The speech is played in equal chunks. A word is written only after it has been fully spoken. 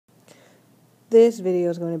This video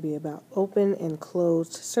is going to be about open and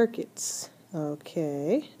closed circuits.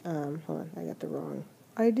 Okay, hold on, I got the wrong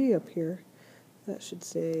ID up here. That should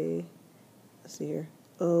say, let's see here,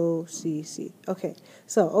 OCC. Okay,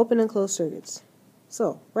 so open and closed circuits.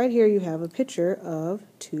 So right here you have a picture of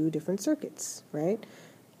two different circuits, right?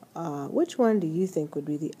 Which one do you think would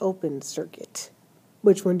be the open circuit?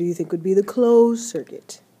 Which one do you think would be the closed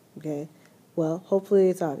circuit? Okay, well, hopefully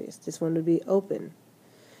it's obvious. This one would be open.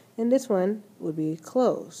 And this one would be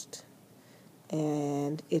closed.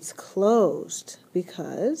 And it's closed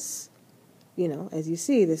because, you know, as you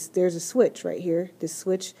see, there's a switch right here. This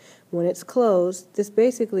switch, when it's closed, this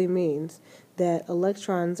basically means that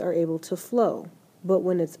electrons are able to flow. But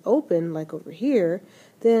when it's open, like over here,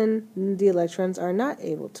 then the electrons are not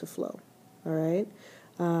able to flow. All right?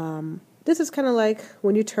 This is kind of like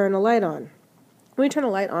when you turn a light on. When you turn a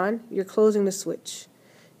light on, you're closing the switch.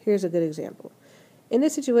 Here's a good example. In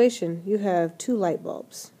this situation, you have two light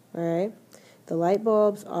bulbs, all right? The light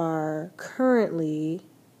bulbs are currently,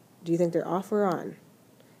 do you think they're off or on?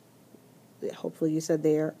 Hopefully you said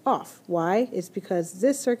they are off. Why? It's because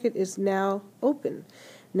this circuit is now open.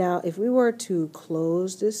 Now, if we were to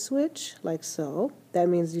close this switch, like so, that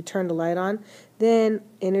means you turn the light on, then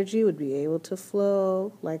energy would be able to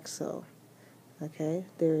flow like so. Okay?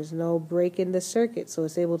 There is no break in the circuit, so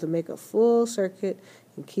it's able to make a full circuit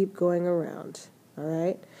and keep going around. All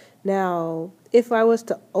right. Now, if I was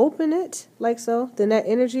to open it like so, then that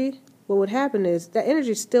energy, what would happen is that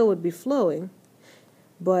energy still would be flowing,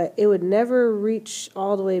 but it would never reach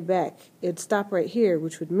all the way back. It'd stop right here,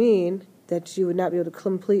 which would mean that you would not be able to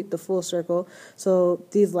complete the full circle. So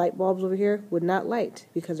these light bulbs over here would not light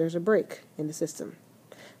because there's a break in the system.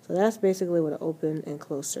 So that's basically what an open and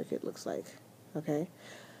closed circuit looks like. Okay.